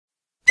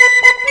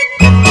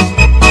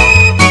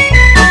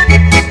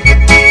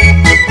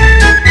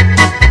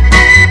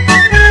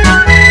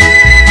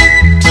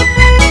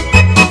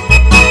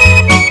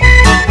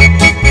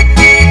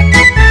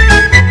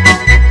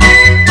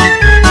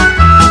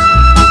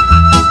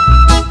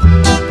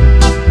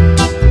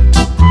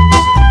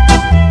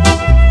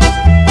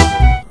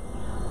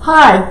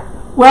Hi,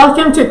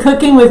 welcome to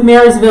Cooking with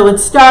Mary's Village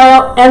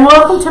Style, and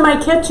welcome to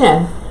my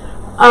kitchen.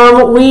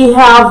 We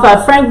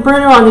have Frank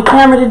Bruno on the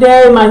camera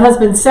today. My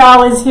husband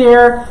Sal is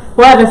here.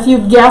 We'll have a few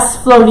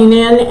guests floating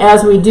in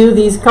as we do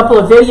these couple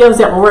of videos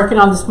that we're working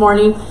on this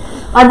morning.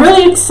 I'm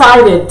really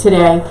excited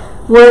today.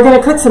 We're going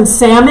to cook some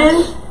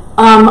salmon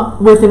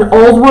with an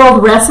old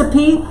world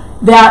recipe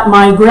that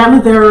my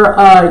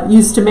grandmother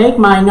used to make.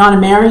 My Nana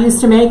Mary used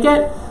to make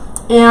it,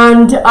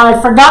 and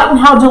I've forgotten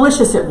how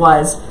delicious it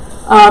was.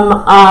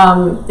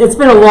 It's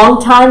been a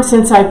long time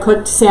since I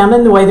cooked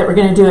salmon the way that we're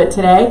going to do it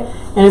today,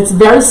 and it's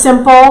very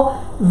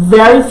simple,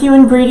 very few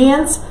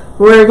ingredients.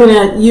 We're going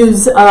to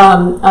use,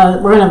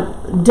 we're going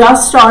to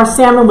dust our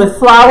salmon with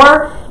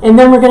flour, and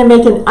then we're going to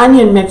make an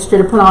onion mixture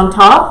to put on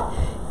top.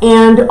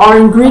 And our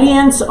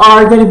ingredients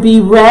are going to be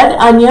red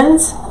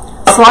onions,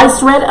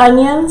 sliced red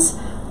onions,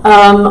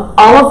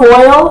 olive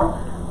oil,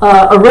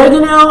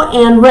 oregano,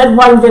 and red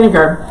wine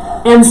vinegar,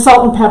 and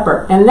salt and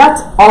pepper. And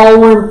that's all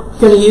we're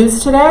going to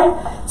use today.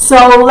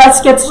 So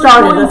let's get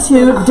started. We're going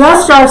to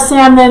dust our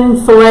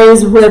salmon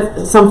fillets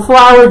with some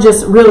flour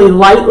just really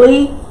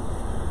lightly.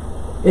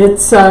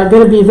 It's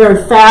going to be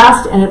very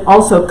fast, and it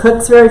also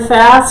cooks very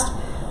fast.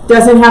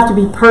 Doesn't have to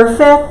be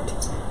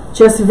perfect,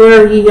 just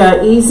very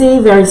easy,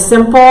 very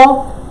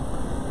simple.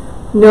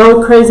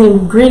 No crazy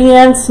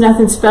ingredients,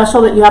 nothing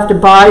special that you have to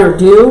buy or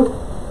do.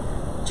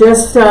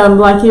 Just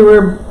like you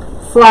were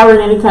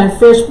flouring any kind of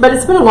fish, but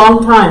it's been a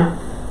long time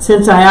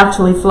since I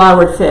actually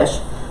floured fish.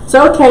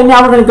 So okay,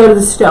 now we're going to go to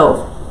the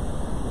stove.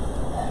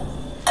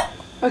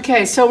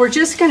 Okay, so we're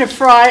just going to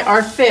fry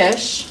our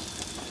fish,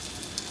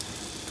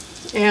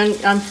 and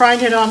I'm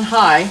frying it on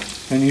high.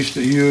 And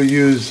you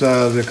use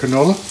the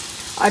canola?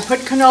 I put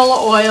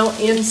canola oil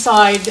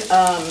inside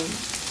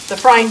the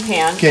frying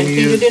pan and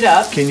heated it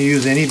up. Can you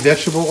use any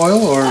vegetable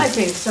oil? Or? I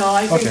think so.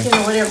 I think, you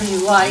know, whatever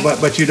you like.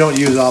 But you don't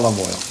use olive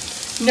oil?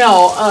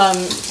 No,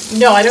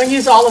 no, I don't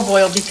use olive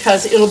oil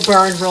because it'll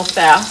burn real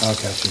fast.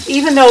 Okay.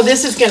 Even though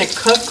this is going to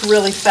cook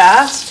really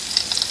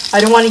fast, I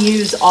don't want to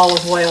use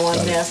olive oil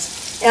on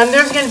this. And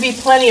there's going to be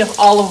plenty of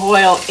olive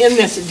oil in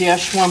this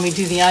dish when we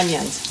do the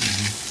onions.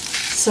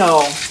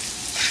 So,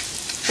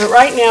 but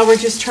right now we're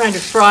just trying to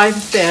fry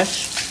the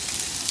fish.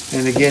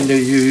 And again, do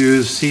you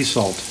use sea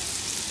salt?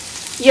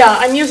 Yeah,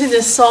 I'm using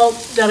this salt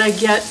that I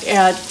get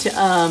at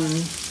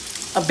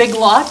a Big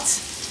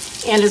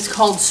Lots, and it's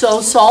called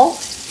So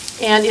Salt.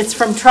 And it's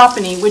from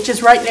Tropany, which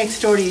is right next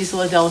door to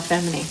Isla della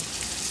Femmine.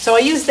 So I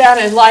use that.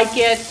 I like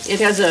it.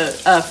 It has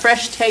a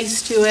fresh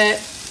taste to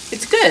it.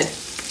 It's good.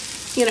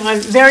 You know,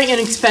 very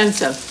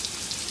inexpensive.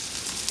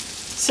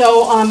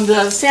 So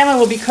the salmon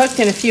will be cooked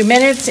in a few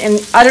minutes, and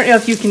I don't know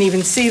if you can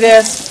even see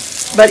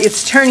this, but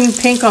it's turning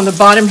pink on the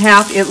bottom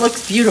half. It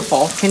looks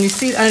beautiful. Can you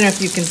see? I don't know if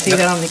you can see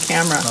that on the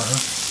camera,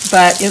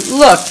 but it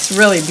looks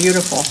really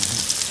beautiful.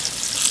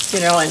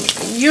 You know, and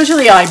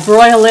usually I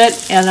broil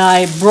it, and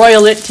I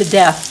broil it to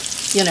death.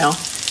 You know,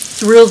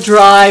 it's real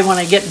dry when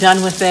I get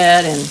done with it,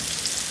 and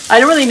I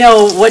don't really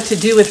know what to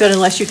do with it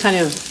unless you kind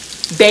of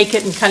bake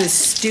it and kind of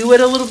stew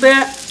it a little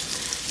bit.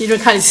 You know,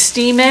 kind of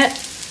steam it.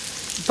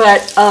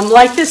 But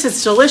like this,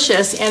 it's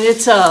delicious, and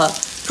it's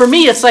for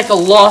me, it's like a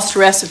lost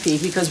recipe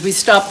because we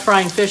stopped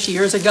frying fish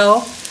years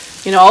ago.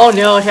 You know, oh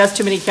no, it has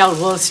too many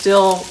calories. Well, it's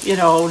still, you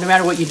know, no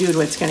matter what you do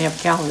to it, it's going to have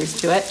calories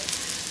to it.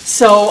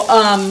 So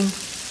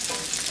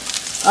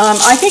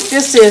I think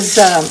this is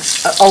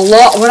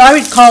what I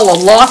would call a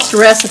lost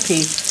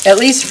recipe. At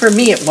least for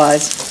me, it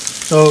was.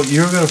 So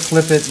you're going to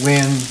flip it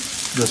when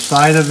the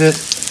side of it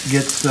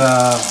gets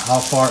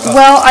how far up?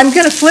 Well, I'm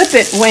going to flip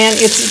it when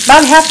it's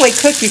about halfway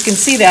cooked. You can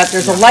see that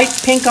there's a light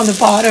pink on the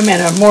bottom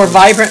and a more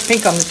vibrant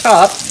pink on the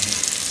top.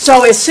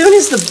 So as soon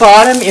as the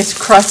bottom is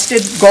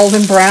crusted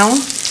golden brown,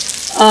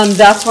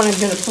 that's when I'm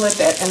going to flip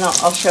it, and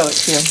I'll show it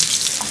to you.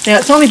 Now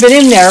it's only been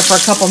in there for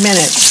a couple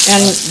minutes,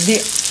 and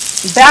the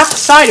back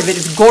side of it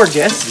is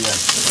gorgeous.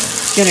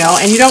 Yes. You know,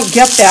 and you don't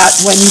get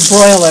that when you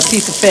broil a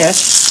piece of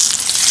fish.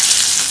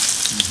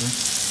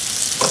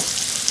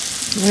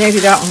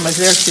 Maybe that one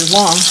was there too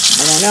long.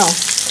 I don't know.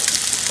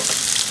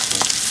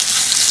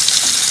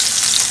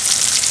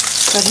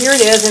 But here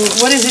it is, and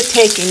what is it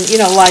taking?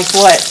 You know, like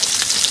what?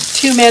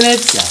 2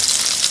 minutes? Yeah.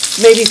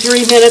 Maybe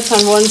 3 minutes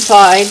on one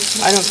side.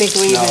 I don't think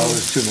we even... No,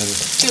 it was 2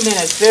 minutes. 2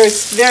 minutes. Very,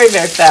 very,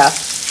 very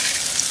fast.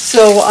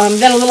 So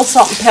then a little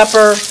salt and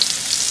pepper.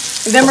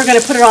 And then we're going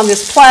to put it on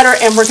this platter,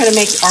 and we're going to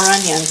make our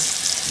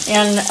onions.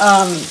 And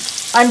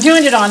I'm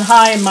doing it on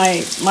high.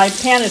 My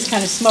pan is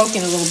kind of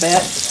smoking a little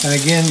bit. And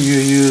again, you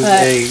use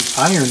a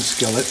iron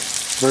skillet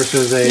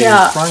versus a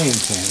frying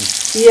pan.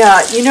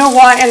 Yeah, you know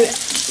why? And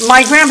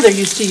my grandmother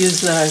used to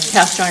use the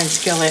cast iron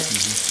skillet.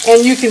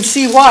 And you can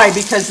see why,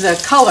 because the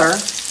color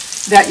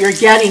that you're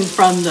getting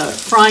from the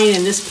frying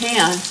in this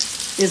pan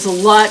is a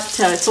lot,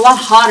 it's a lot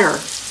hotter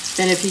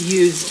than if you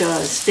used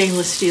a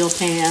stainless steel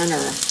pan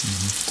or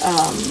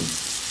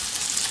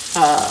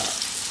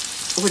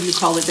what do you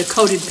call it? The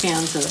coated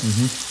pans,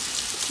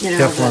 you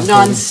know, the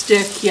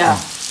non-stick,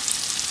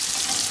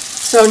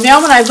 So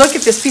now when I look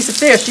at this piece of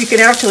fish, you can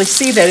actually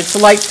see that it's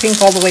light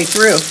pink all the way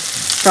through,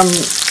 from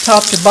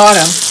top to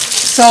bottom.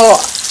 So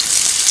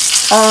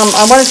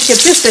I want it to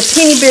get just a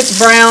teeny bit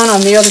brown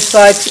on the other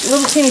side, a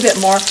little teeny bit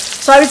more.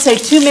 So I would say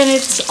 2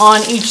 minutes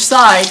on each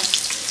side,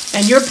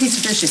 and your piece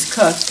of fish is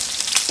cooked,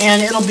 and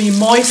it'll be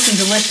moist and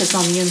delicious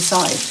on the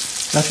inside.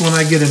 That's when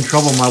I get in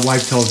trouble. My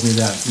wife tells me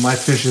that my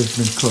fish has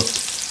been cooked.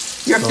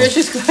 Your fish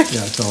is cooked?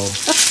 Yeah, so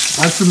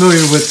I'm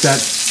familiar with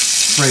that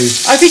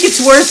phrase. I think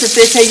it's worse if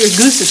they say your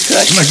goose is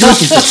cooked. My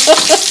goose is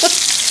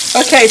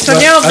cooked. Okay, so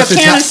But now the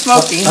pan is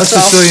smoking. Us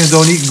Sicilians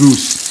don't eat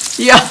goose.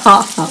 Yeah.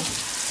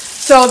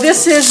 So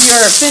this is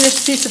your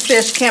finished piece of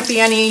fish. Can't be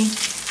any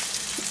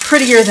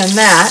prettier than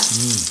that.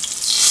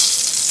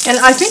 And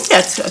I think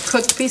that's a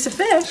cooked piece of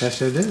fish.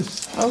 Yes, it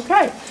is.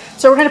 Okay.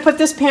 So we're going to put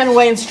this pan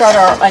away and start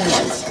our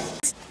onions.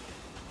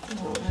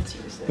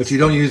 But you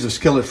don't use a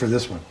skillet for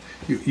this one.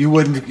 You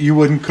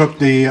wouldn't cook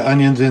the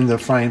onions in the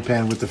frying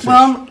pan with the fish.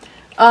 Well,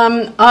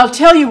 I'll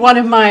tell you one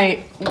of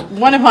my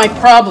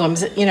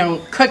problems,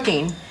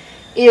 cooking,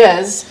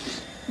 is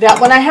that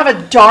when I have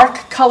a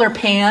dark color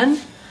pan,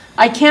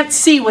 I can't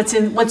see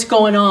what's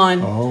going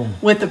on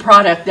with the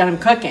product that I'm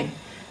cooking.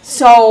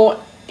 So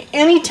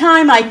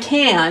anytime I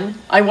can,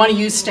 I want to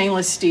use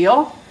stainless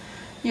steel.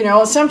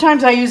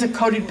 Sometimes I use a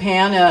coated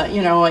pan, a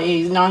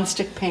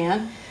nonstick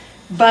pan,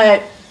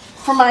 but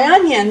for my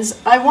onions,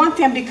 I want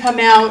them to come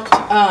out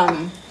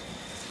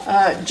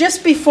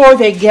just before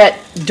they get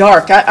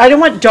dark. I don't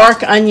want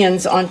dark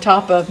onions on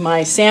top of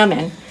my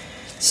salmon.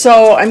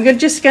 So I'm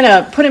just going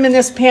to put them in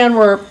this pan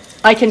where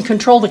I can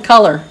control the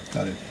color.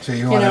 Got it. So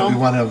you want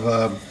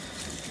to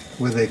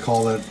what do they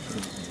call it?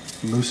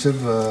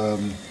 Elusive?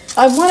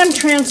 I want them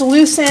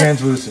translucent.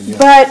 Translucent, yeah.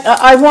 But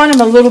I want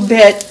them a little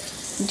bit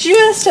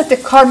just at the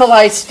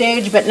caramelized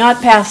stage, but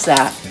not past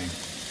that. Okay.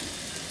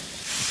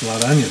 That's a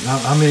lot of onions.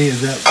 How many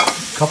is that?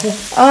 A couple?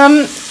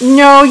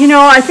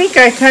 No, I think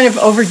I kind of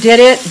overdid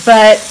it,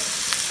 but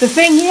the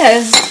thing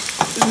is,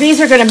 these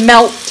are going to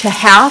melt to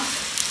half.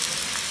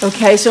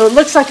 Okay, so it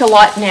looks like a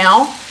lot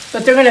now,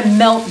 but they're going to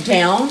melt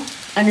down,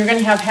 and you're going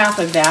to have half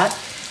of that.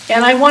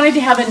 And I wanted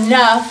to have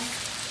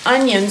enough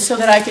onions so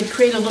that I could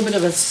create a little bit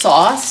of a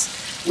sauce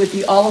with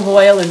the olive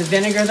oil and the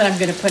vinegar that I'm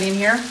going to put in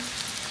here,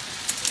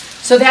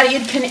 so that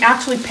it can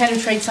actually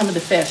penetrate some of the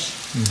fish.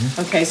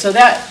 Okay, so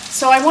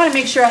I want to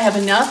make sure I have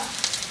enough.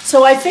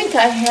 So I think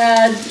I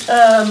had,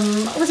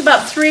 it was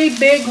about 3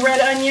 big red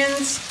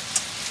onions.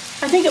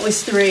 I think it was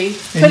 3.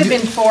 Could have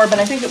been 4,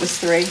 but I think it was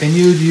 3. And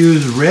you'd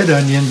use red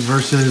onions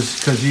versus,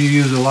 because you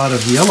use a lot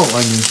of yellow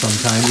onions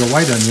sometimes, or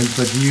white onions,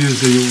 but you use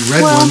the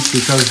red ones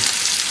because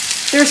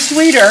they're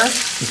sweeter.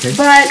 Okay.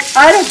 But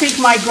I don't think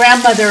my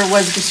grandmother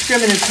was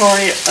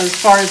discriminatory as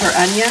far as her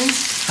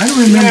onions. I don't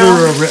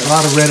remember a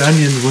lot of red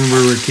onions when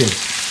we were kids.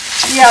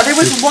 Yeah, there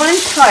was one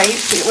type.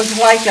 It was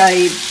like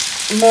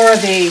more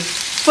of a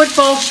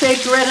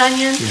football-shaped red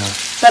onion. Yeah.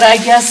 But I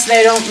guess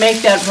they don't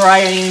make that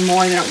variety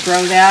anymore. They don't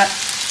grow that.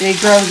 They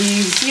grow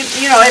these.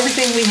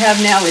 Everything we have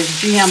now is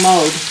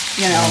GMO'd.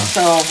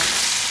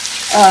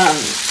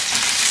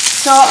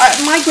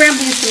 My grandma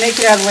used to make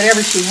it out of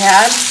whatever she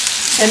had,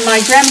 and my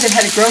grandmother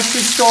had a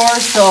grocery store,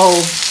 so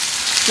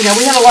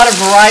we had a lot of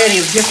variety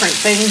of different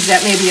things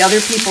that maybe other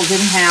people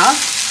didn't have.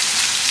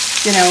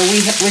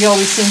 We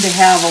always seem to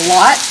have a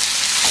lot.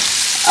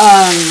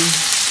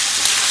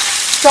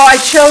 So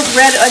I chose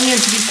red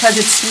onions because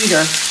it's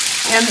sweeter.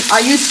 And I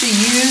used to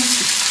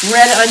use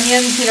red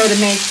onions, to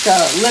make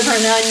liver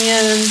and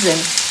onions.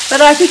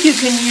 But I think you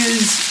can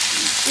use,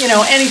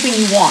 anything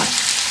you want.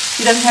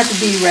 It doesn't have to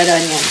be red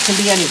onion. It can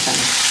be anything.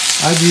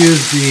 I've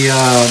used the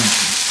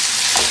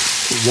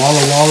Walla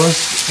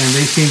Wallas, and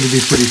they seem to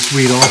be pretty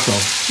sweet also.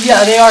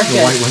 Yeah, they are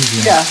good. The white ones,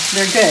 yeah,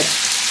 they're good.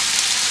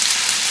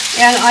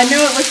 And I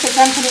know it looks like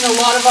I'm putting a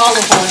lot of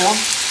olive oil.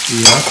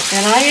 Yeah.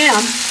 And I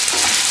am.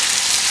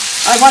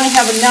 I want to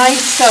have a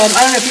nice, I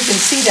don't know if you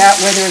can see that,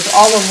 where there's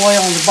olive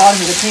oil in the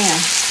bottom of the pan.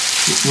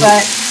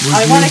 But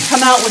I want to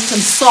come out with some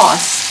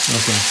sauce.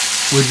 Okay.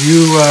 Would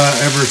you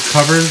ever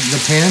cover the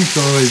pan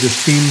so it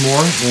just steam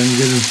more and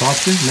get it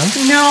softer? No?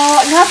 No,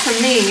 not for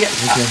me.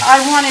 Okay.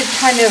 I want it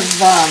kind of,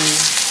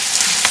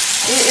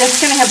 it's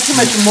going to have too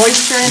much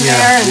moisture in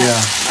there. And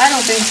I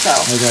don't think so.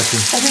 I got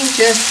you. I think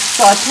just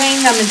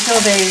sauteing them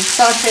until they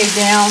saute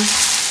down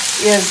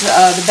is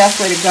the best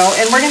way to go.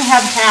 And we're going to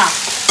have half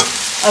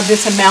of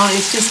this amount.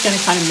 It's just going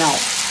to kind of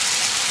melt.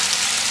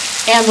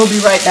 And we'll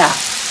be right back.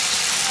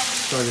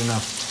 Starting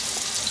up.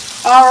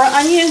 Our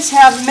onions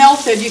have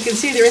melted. You can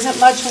see there isn't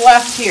much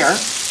left here.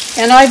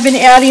 And I've been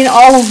adding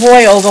olive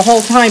oil the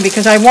whole time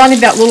because I wanted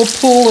that little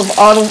pool of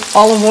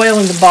olive oil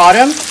in the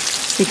bottom,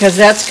 because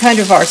that's kind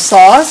of our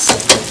sauce.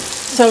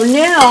 So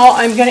now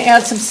I'm going to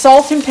add some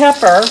salt and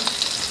pepper.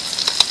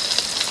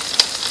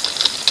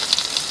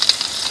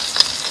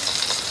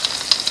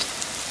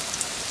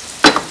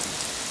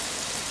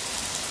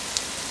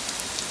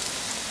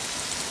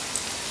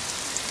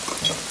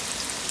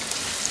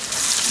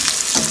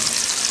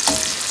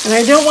 And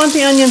I don't want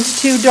the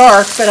onions too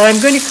dark, but I'm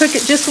going to cook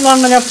it just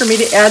long enough for me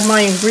to add my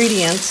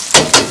ingredients,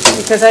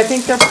 because I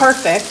think they're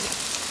perfect.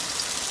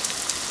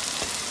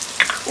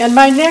 And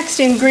my next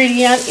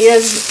ingredient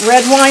is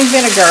red wine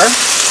vinegar.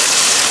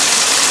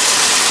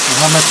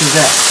 How much is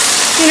that?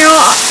 You know,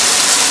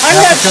 I'm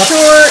not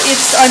sure.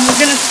 I'm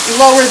going to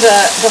lower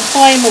the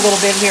flame a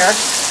little bit here.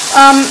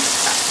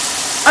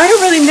 I don't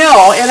really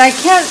know, and I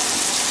can't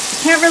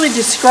really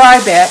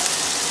describe it.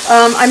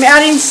 I'm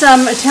adding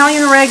some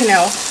Italian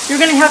oregano. You're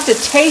going to have to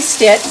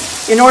taste it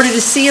in order to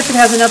see if it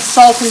has enough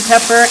salt and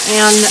pepper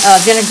and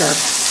vinegar.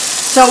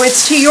 So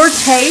it's to your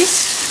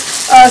taste.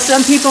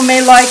 Some people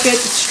may like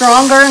it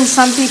stronger, and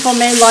some people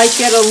may like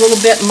it a little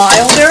bit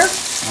milder.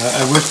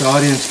 I wish the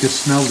audience could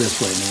smell this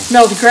right now.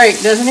 Smells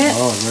great, doesn't it?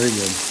 Oh, very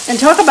good. And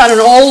talk about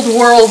an old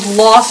world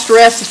lost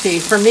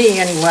recipe, for me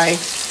anyway.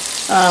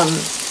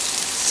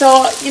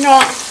 So, you know,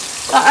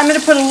 I'm going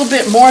to put a little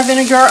bit more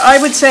vinegar.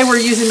 I would say we're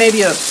using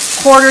maybe a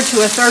quarter to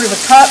a third of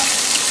a cup,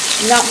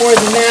 not more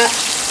than that.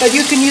 But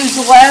you can use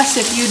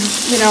less if you'd,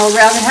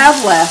 rather have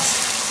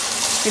less.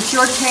 It's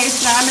your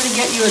taste. Now I'm going to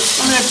get you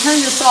I'm going to turn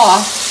this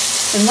off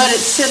and let it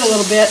sit a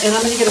little bit, and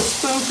I'm going to get a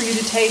spoon for you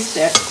to taste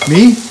it.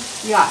 Me?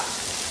 Yeah.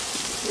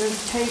 Here's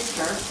a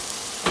taster.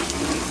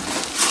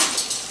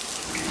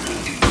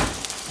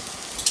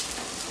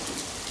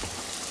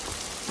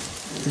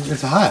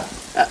 It's hot.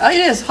 It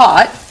is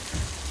hot.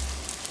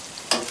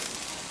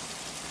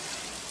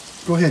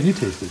 Go ahead, you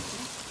taste it.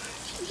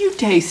 You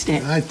taste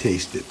it. I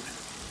taste it.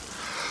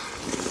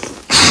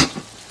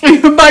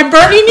 By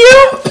burning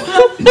you?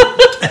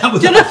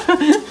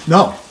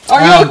 No.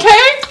 Are you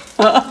okay?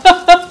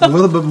 A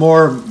little bit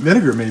more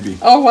vinegar, maybe.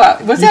 Oh, wow.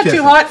 Was that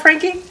too hot,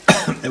 Frankie?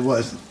 It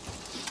was.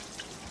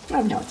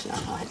 Oh, no, it's not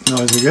hot.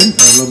 No, is it good?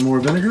 A little more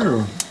vinegar?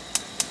 Or?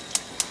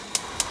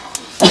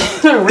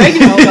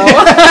 Oregano,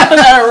 though.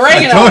 That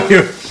oregano. I told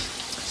you.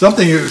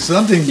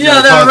 Something.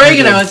 Yeah, the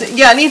oregano.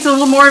 Yeah, it needs a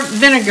little more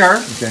vinegar.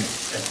 Okay.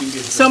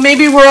 So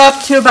maybe we're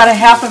up to about a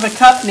half of a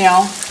cup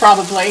now,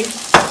 probably.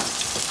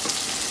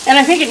 And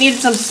I think it needs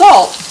some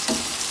salt.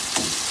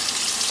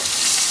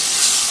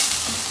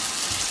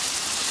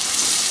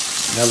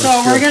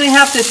 So we're going to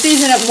have to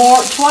season it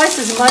twice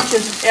as much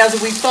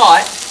as we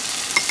thought.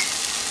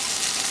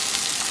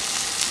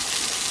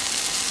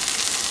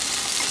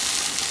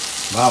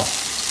 Wow.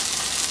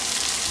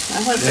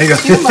 That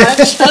wasn't too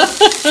much.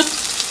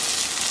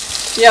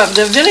 Yeah,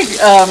 the vinegar,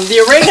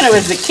 the oregano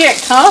is the kick,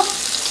 huh?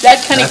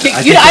 That kind of kick.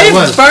 I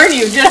didn't burn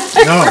you, did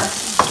I? No.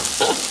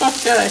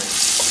 Okay.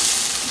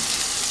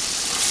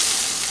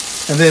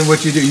 And then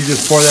what you do, you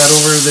just pour that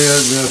over the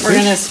fish? We're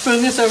going to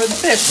spoon this over the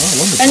fish. Oh,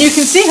 wonderful. And you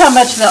can see how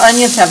much the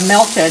onions have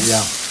melted.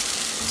 Yeah.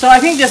 So I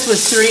think this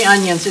was 3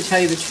 onions, to tell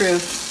you the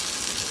truth.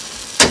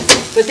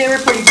 But they were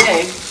pretty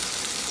big.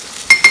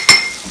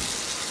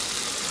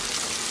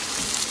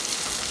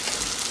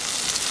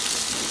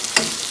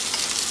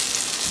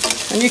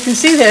 And you can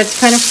see that it's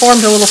kind of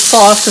formed a little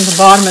sauce in the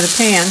bottom of the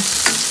pan.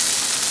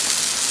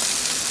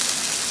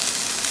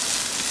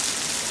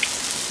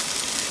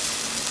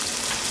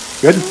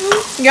 Good?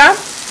 Yeah?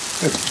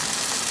 Good.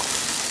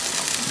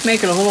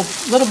 Make it a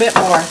little bit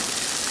more.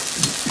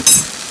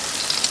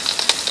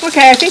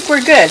 Okay, I think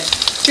we're good.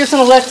 Just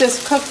going to let this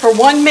cook for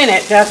 1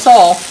 minute, that's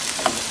all.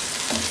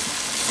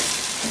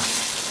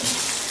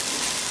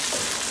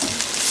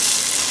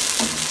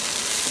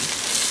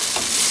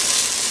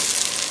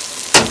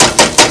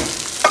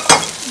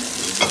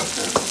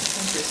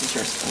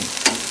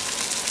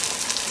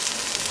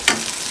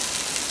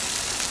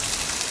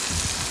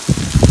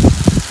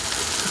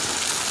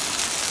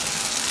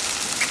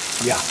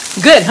 Yeah.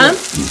 Good, huh?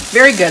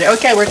 Very good.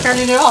 Okay, we're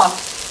turning it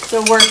off.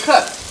 So we're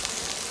cooked.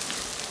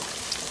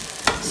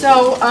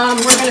 So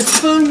we're going to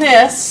spoon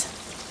this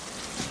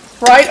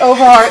right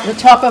over the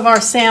top of our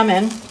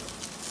salmon,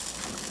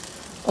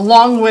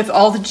 along with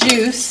all the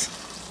juice.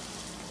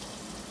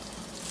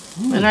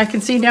 And I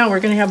can see now we're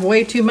going to have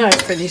way too much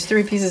for these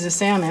 3 pieces of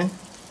salmon.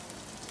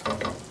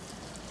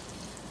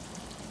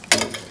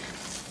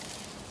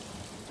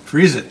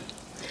 Freeze it.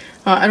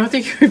 I don't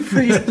think you would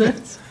freeze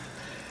this.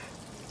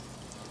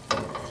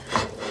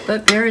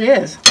 But there it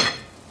is.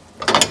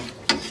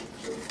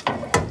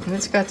 And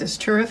it's got this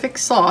terrific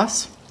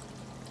sauce.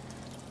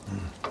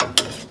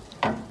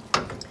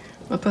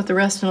 We'll put the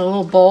rest in a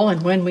little bowl,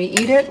 and when we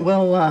eat it,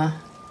 we'll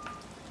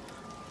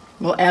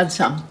add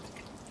some.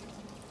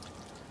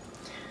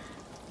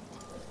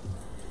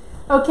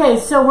 Okay,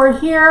 so we're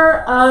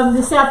here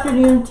this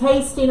afternoon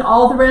tasting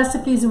all the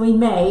recipes we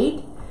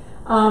made.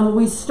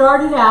 We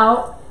started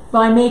out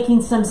by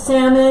making some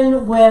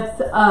salmon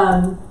with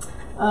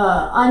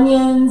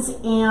onions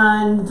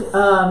and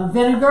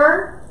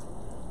vinegar,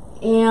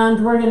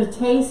 and we're going to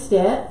taste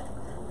it,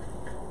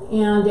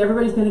 and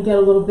everybody's going to get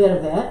a little bit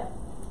of it.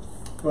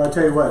 Well, I'll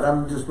tell you what,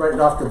 I'm just right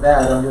off the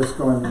bat, I'm just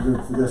going to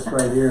do this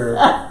right here.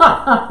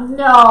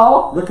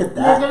 No. Look at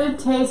that. We're going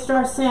to taste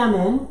our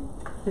salmon.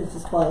 It's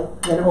just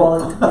like, get it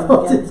all in,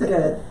 it's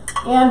good.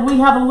 And we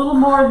have a little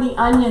more of the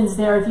onions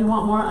there if you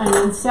want more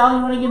onions. Sal,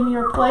 you want to give me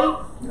your plate?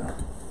 Yeah.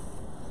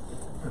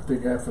 I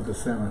think after the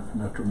salmon,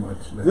 not too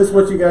much. This is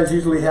what you guys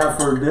usually have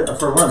for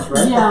lunch,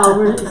 right? Yeah,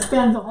 we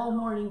spend the whole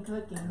morning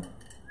cooking.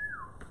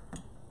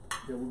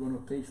 Yeah, we're going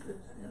to taste it.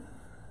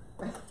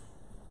 Yeah.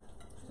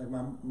 It's like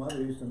my mother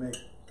used to make.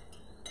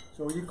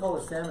 So you call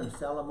the salmon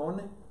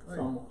Salmon?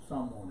 Salmon.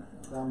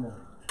 Salmon.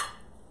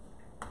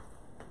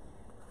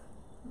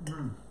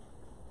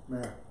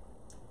 Man.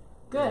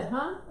 Good,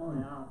 huh? Oh,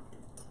 yeah.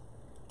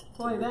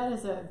 Boy, that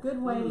is a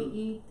good way to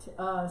eat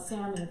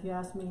salmon, if you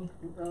ask me.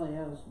 It really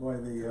is. Boy,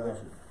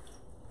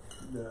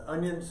 the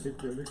onions It's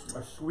delicious.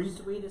 are sweet.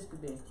 Sweet as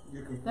could be.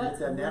 You can That's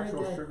get that very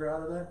natural good. sugar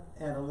out of that,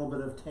 and a little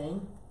bit of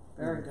tang.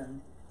 Very good.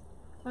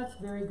 That's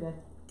very good.